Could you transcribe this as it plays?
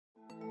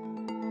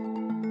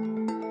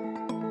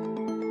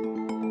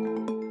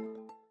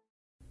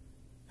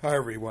Hi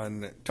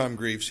everyone, Tom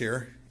Greaves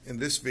here. In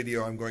this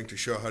video I'm going to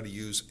show how to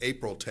use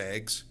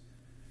AprilTags.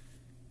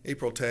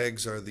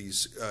 AprilTags are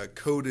these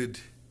coded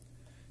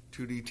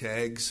 2D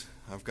tags.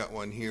 I've got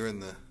one here in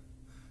the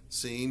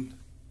scene.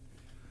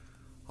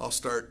 I'll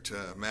start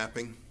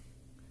mapping.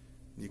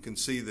 You can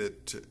see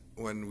that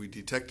when we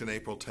detect an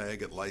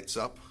AprilTag it lights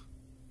up,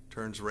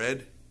 turns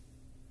red.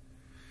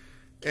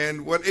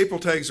 And what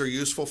AprilTags are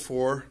useful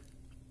for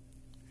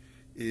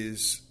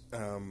is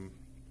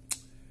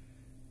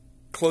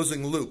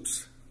closing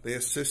loops. They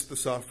assist the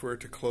software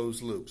to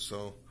close loops.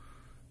 So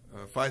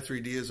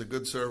Phi.3D is a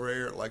good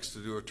surveyor. It likes to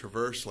do a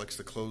traverse, likes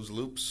to close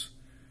loops,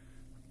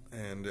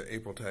 and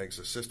AprilTags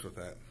assist with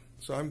that.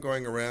 So I'm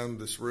going around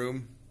this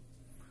room.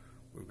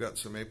 We've got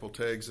some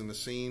AprilTags in the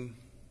scene.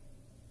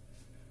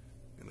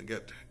 I'm going to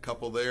get a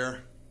couple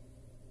there.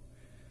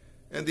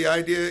 And the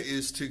idea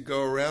is to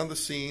go around the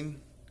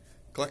scene,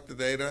 collect the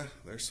data.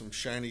 There's some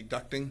shiny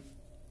ducting.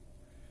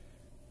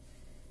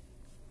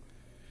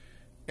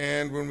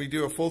 And when we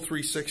do a full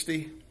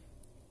 360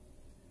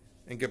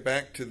 and get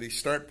back to the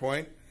start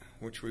point,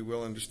 which we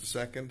will in just a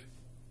second,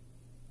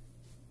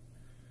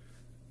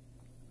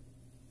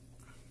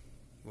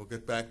 we'll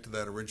get back to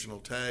that original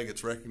tag.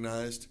 It's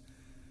recognized.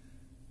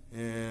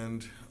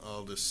 And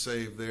I'll just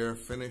save there,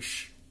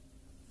 finish.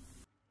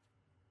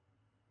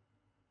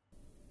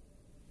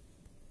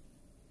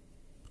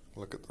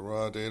 Look at the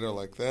raw data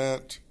like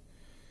that.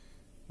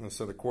 I'm going to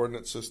set a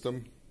coordinate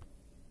system.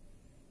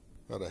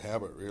 Out of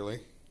habit, really.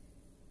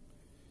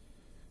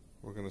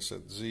 We're going to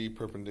set Z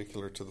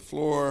perpendicular to the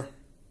floor.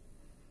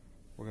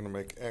 We're going to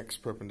make X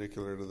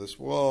perpendicular to this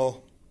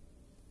wall.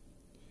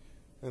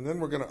 And then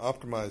we're going to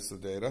optimize the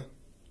data.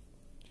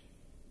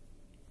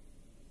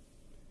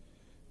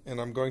 And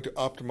I'm going to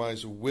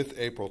optimize with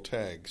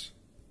AprilTags.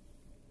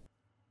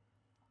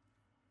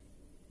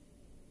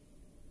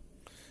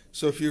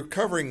 So if you're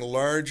covering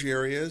large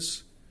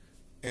areas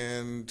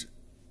and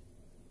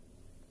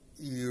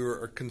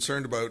you're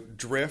concerned about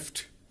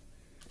drift,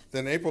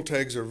 then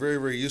AprilTags are very,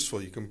 very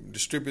useful. You can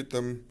distribute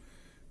them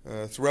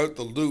throughout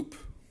the loop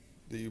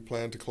that you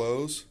plan to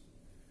close,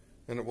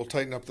 and it will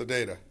tighten up the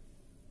data.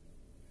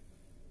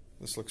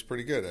 This looks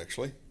pretty good,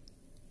 actually.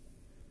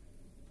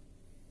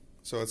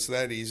 So it's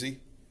that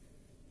easy.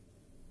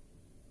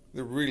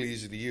 They're really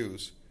easy to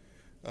use.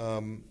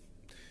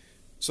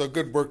 So a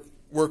good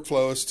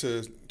workflow is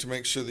to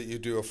make sure that you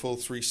do a full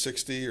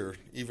 360 or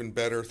even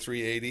better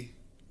 380,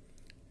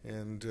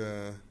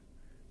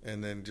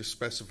 and then just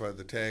specify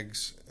the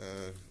tags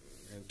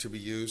to be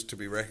used, to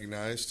be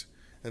recognized,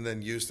 and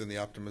then used in the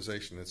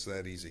optimization. It's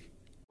that easy.